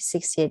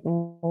 1968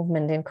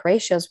 movement in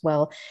Croatia as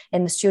well.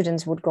 And the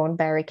students would go on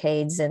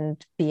barricades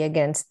and be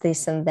against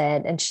this and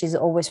that. And she's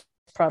always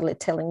proudly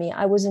telling me,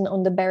 I wasn't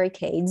on the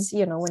barricades,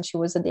 when she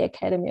was at the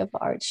Academy of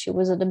Art. She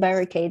was at the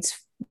barricades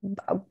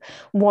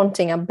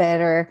wanting a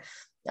better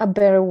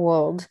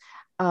world.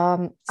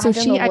 So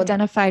she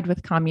identified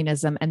with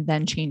communism and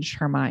then changed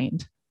her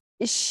mind.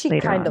 She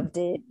kind of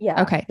did.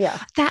 Yeah. Okay. Yeah.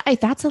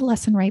 That's a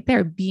lesson right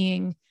there.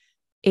 Being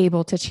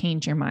able to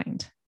change your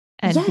mind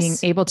and being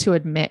able to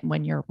admit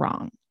when you're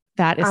wrong.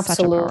 That is such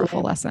a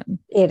powerful lesson.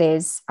 It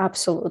is.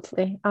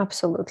 Absolutely.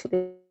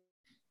 Absolutely.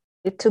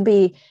 To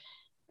be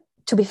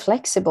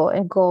flexible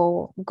and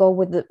go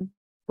with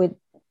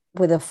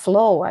the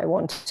flow, I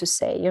want to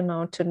say,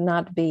 to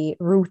not be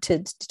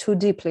too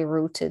deeply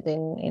rooted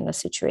in a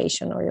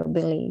situation or your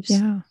beliefs.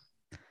 Yeah,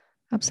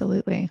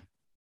 absolutely.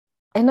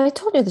 And I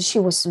told you that she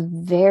was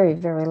very,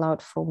 very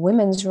loud for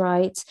women's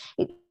rights.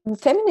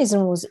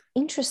 Feminism was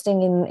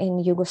interesting in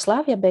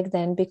Yugoslavia back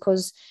then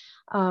because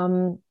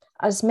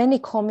as many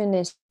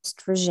communist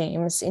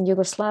regimes in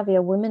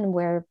Yugoslavia, women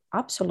were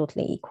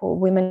absolutely equal.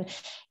 Women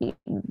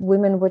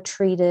were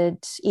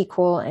treated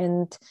equal,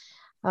 and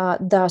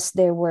thus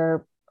there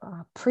were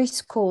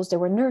preschools, there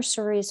were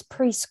nurseries,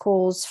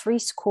 preschools, free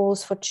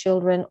schools for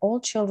children.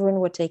 All children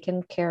were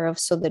taken care of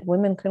so that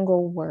women can go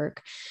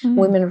work.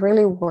 Women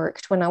really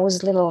worked. When I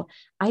was little,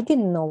 I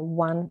didn't know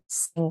one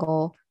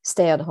single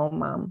stay-at-home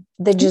mom.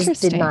 They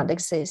just did not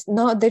exist.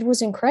 No, that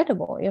was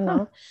incredible,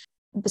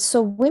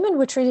 So women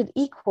were treated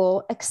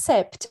equal,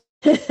 except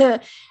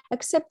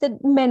that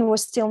men were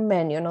still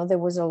men. There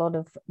was a lot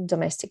of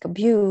domestic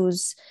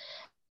abuse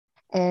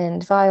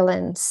and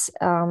violence.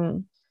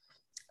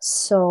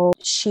 So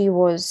she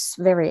was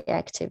very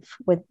active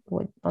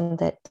on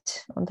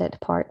that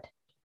part.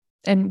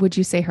 And would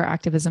you say her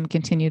activism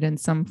continued in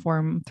some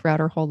form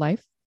throughout her whole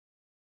life?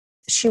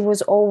 She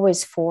was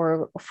always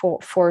for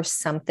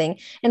something.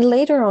 And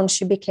later on,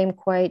 she became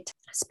quite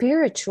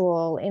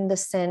spiritual in the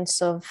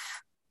sense of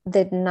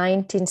that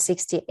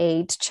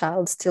 1968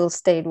 child still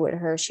stayed with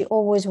her. She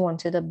always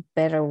wanted a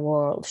better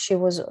world. She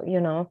was,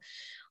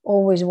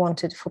 always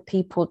wanted for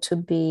people to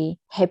be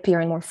happier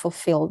and more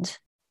fulfilled.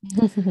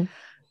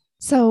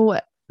 So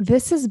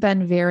this has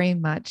been very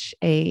much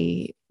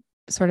a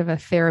sort of a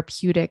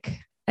therapeutic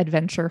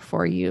adventure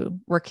for you,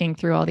 working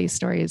through all these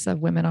stories of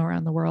women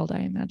around the world,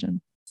 I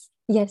imagine.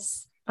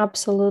 Yes,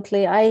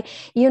 absolutely.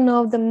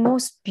 The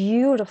most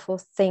beautiful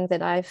thing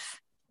that I've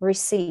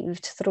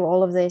received through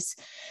all of this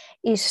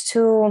is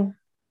to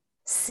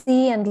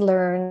see and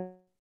learn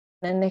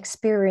and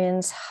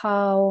experience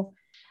how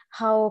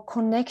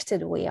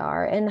connected we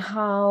are and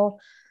how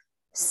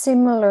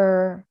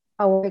similar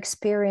our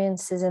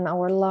experiences and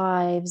our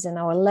lives and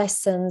our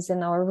lessons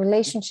and our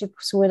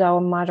relationships with our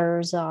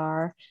mothers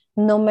are,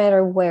 no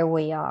matter where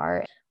we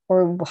are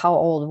or how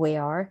old we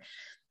are.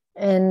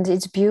 And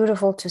it's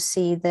beautiful to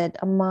see that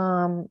a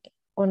mom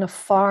on a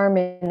farm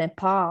in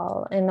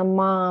Nepal and a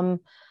mom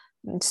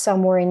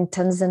somewhere in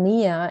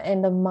Tanzania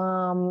and a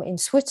mom in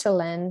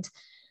Switzerland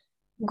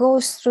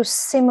goes through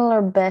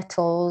similar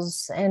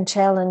battles and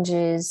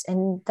challenges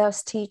and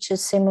thus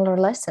teaches similar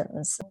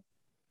lessons.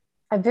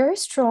 I very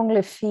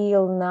strongly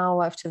feel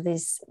now, after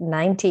these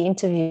 90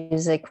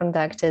 interviews I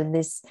conducted,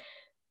 this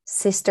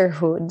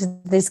sisterhood,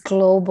 this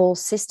global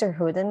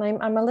sisterhood. And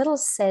I'm a little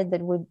sad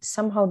that we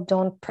somehow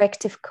don't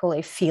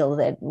practically feel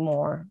that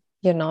more,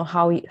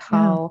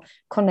 how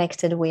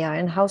connected we are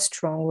and how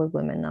strong we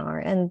women are,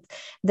 and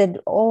that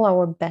all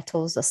our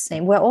battles are the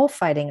same. We're all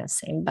fighting the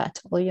same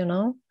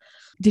battle.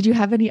 Did you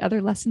have any other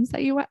lessons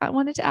that you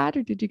wanted to add,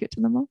 or did you get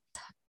to them all?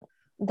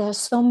 There's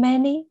so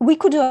many. We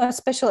could do a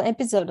special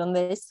episode on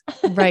this.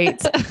 Right.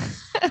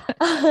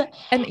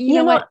 And you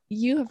know what?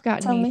 You have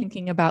gotten me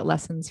thinking about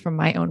lessons from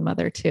my own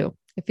mother too.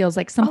 It feels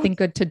like something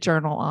good to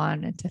journal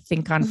on and to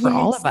think on for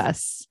all of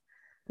us.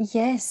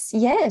 Yes.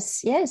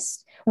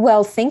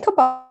 Well, think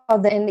about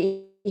that.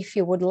 And if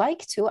you would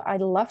like to,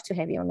 I'd love to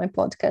have you on my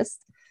podcast.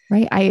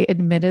 Right. I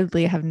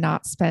admittedly have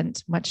not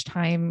spent much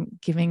time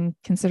giving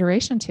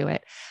consideration to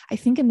it. I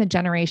think in the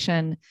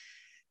generation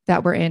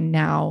that we're in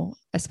now,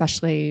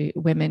 especially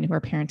women who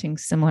are parenting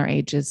similar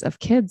ages of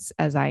kids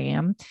as I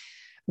am,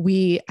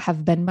 we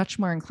have been much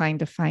more inclined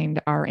to find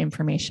our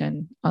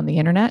information on the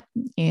internet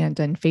and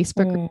in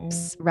Facebook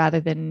groups rather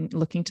than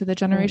looking to the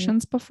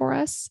generations before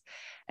us.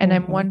 And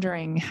I'm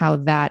wondering how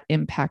that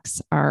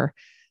impacts our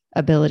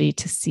ability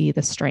to see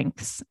the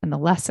strengths and the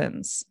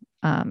lessons.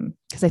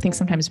 Because I think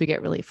sometimes we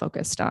get really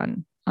focused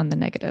on the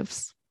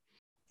negatives.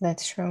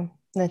 That's true.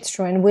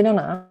 And we don't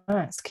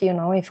ask,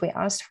 if we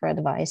ask for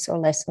advice or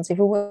lessons, if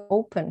we were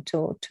open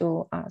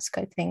to ask,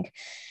 I think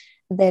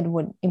that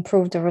would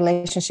improve the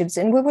relationships,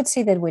 and we would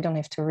see that we don't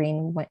have to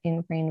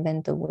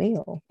reinvent the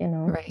wheel,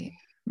 Right.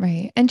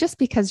 Right. And just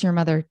because your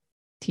mother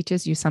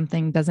teaches you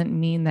something doesn't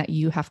mean that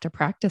you have to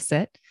practice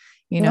it.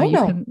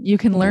 You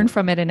can learn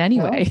from it in any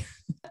way.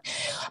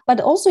 But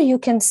also you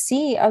can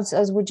see,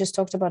 as we just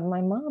talked about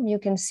my mom, you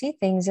can see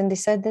things and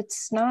decide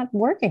that's not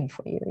working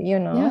for you.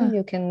 Yeah.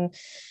 You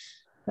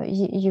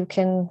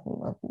can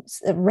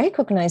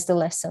recognize the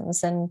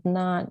lessons and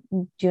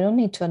you don't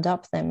need to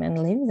adopt them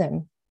and leave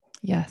them.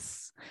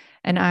 Yes.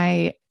 And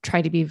I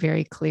try to be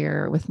very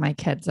clear with my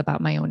kids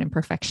about my own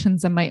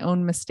imperfections and my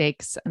own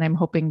mistakes. And I'm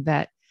hoping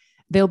that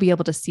they'll be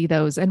able to see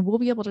those and we'll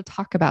be able to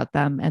talk about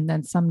them. And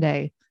then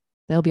someday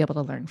they'll be able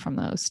to learn from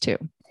those too.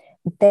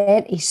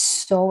 That is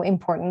so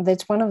important.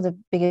 That's one of the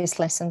biggest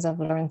lessons I've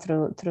learned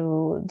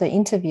through the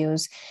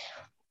interviews.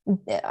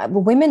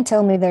 Women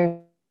tell me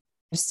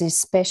there's this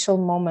special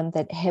moment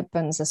that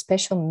happens, a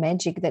special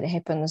magic that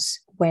happens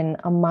when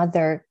a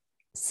mother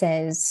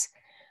says,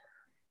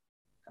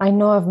 I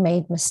know I've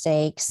made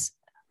mistakes.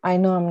 I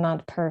know I'm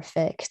not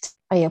perfect.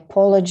 I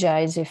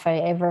apologize if I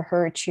ever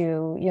hurt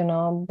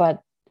you,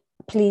 but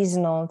please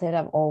know that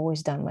I've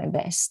always done my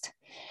best.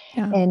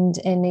 Yeah.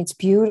 And it's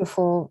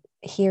beautiful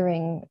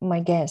hearing my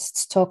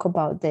guests talk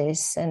about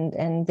this,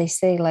 and they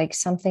say like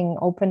something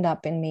opened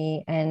up in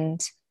me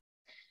and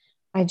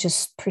I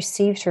just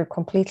perceived her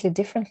completely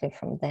differently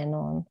from then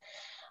on.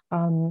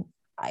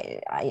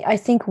 I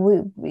think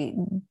we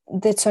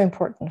that's so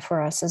important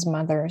for us as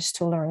mothers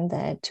to learn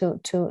that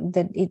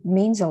that it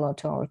means a lot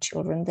to our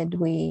children that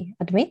we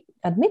admit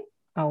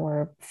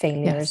our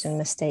failures and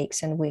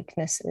mistakes and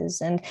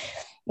weaknesses, and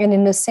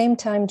in the same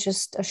time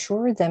just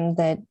assure them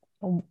that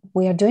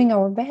we are doing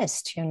our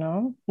best,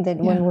 that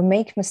when we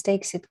make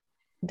mistakes, it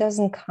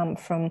doesn't come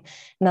from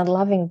not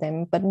loving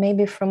them, but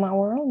maybe from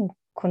our own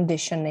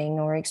conditioning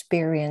or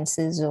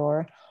experiences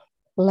or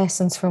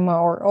lessons from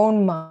our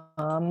own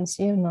moms.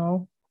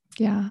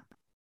 Yeah.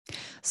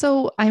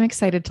 So I'm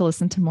excited to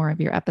listen to more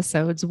of your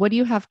episodes. What do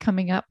you have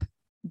coming up?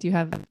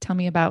 Tell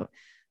me about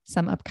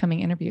some upcoming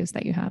interviews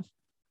that you have.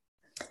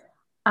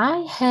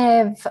 I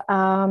have,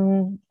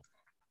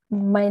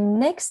 my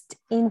next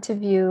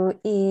interview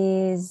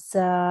is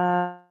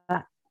a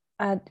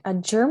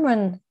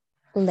German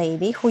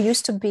lady who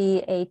used to be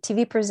a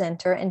TV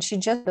presenter, and she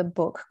just wrote a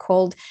book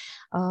called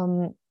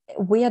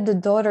We Are the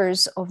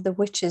Daughters of the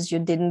Witches You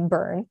Didn't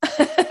Burn.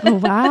 Oh,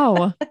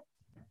 wow.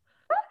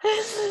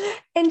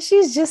 And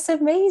she's just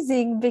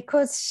amazing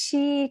because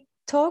she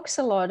talks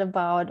a lot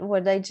about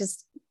what I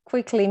just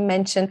quickly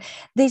mentioned,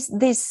 this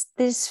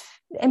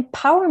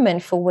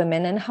empowerment for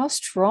women and how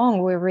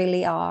strong we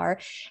really are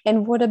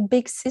and what a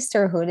big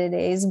sisterhood it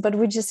is, but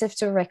we just have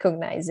to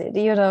recognize it.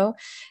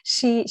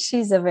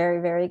 She's a very,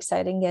 very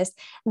exciting guest.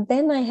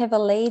 Then I have a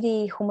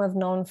lady whom I've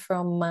known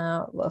from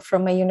my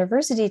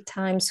university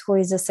times, who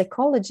is a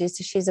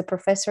psychologist. She's a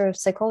professor of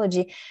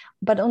psychology,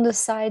 but on the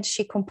side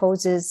she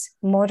composes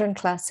modern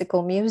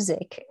classical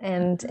music,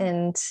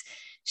 and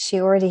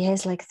she already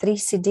has like 3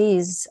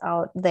 CDs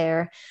out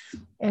there,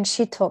 and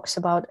she talks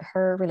about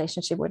her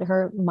relationship with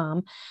her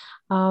mom.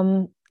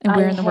 And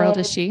where in the world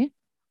is she?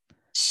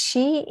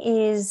 She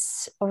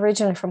is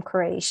originally from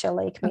Croatia,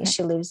 like me. Okay.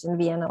 She lives in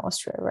Vienna,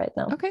 Austria right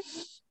now. Okay.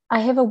 I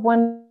have a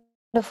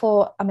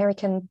wonderful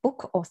American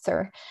book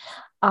author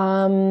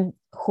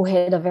who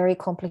had a very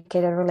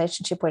complicated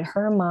relationship with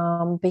her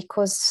mom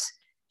because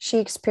she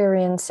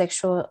experienced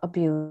sexual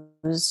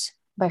abuse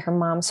by her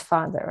mom's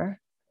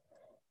father.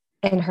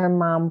 And her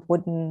mom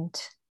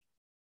wouldn't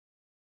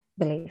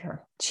believe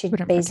her. She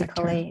wouldn't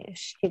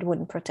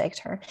protect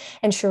her.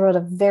 And she wrote a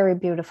very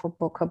beautiful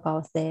book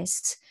about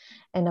this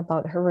and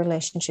about her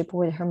relationship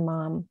with her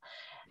mom.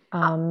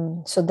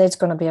 So that's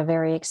going to be a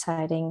very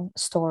exciting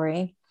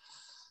story.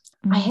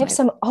 I have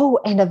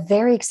and a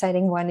very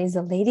exciting one is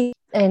a lady,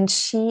 and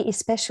she is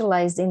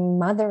specialized in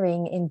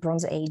motherhood in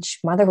Bronze Age.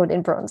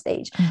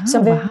 Oh, so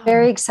I'm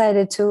very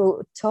excited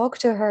to talk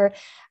to her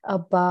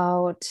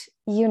about,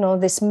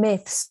 this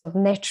myths of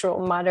natural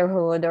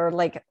motherhood, or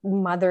like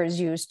mothers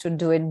used to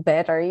do it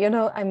better.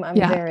 I'm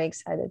very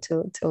excited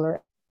to learn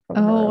from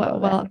her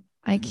about that.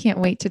 I can't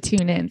wait to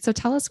tune in. So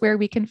tell us where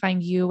we can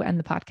find you and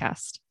the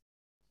podcast.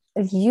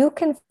 You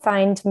can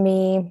find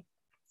me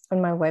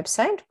on my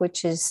website,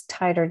 which is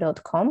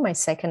tajder.com, my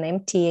second name,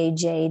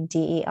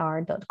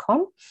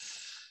 TAJDER.com.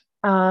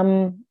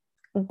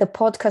 The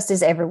podcast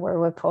is everywhere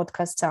where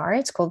podcasts are.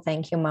 It's called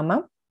Thank You,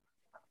 Mama.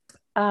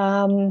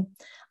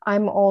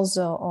 I'm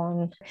also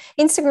on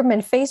Instagram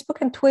and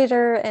Facebook and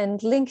Twitter and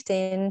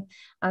LinkedIn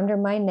under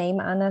my name,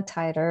 Anna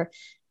Tajder.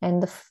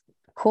 And the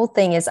cool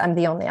thing is I'm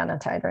the only Anna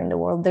Tajder in the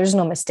world. There's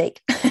no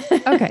mistake.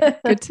 Okay,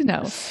 good to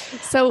know.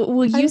 So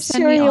will you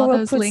send me all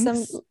those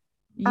links?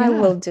 I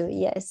will do.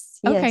 Yes.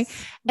 Okay.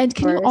 Yes, and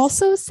can you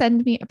also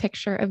send me a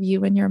picture of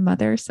you and your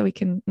mother so we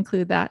can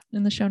include that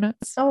in the show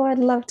notes? Oh, I'd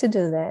love to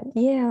do that.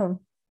 Yeah.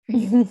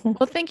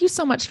 Well, thank you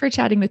so much for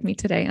chatting with me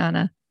today,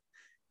 Anna.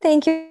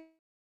 Thank you,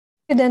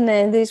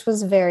 Dana. This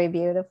was very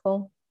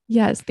beautiful.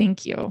 Yes,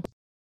 thank you.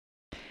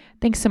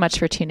 Thanks so much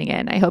for tuning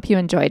in. I hope you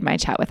enjoyed my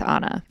chat with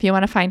Anna. If you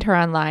want to find her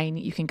online,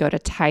 you can go to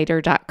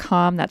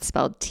tider.com. That's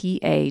spelled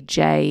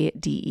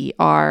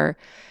TAJDER.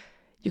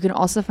 You can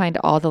also find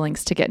all the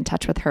links to get in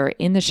touch with her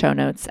in the show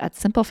notes at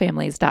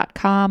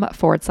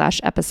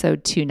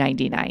simplefamilies.com/episode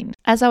 299.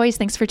 As always,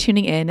 thanks for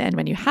tuning in. And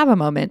when you have a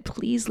moment,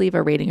 please leave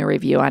a rating or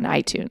review on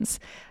iTunes.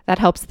 That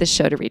helps this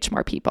show to reach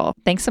more people.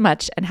 Thanks so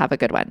much and have a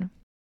good one.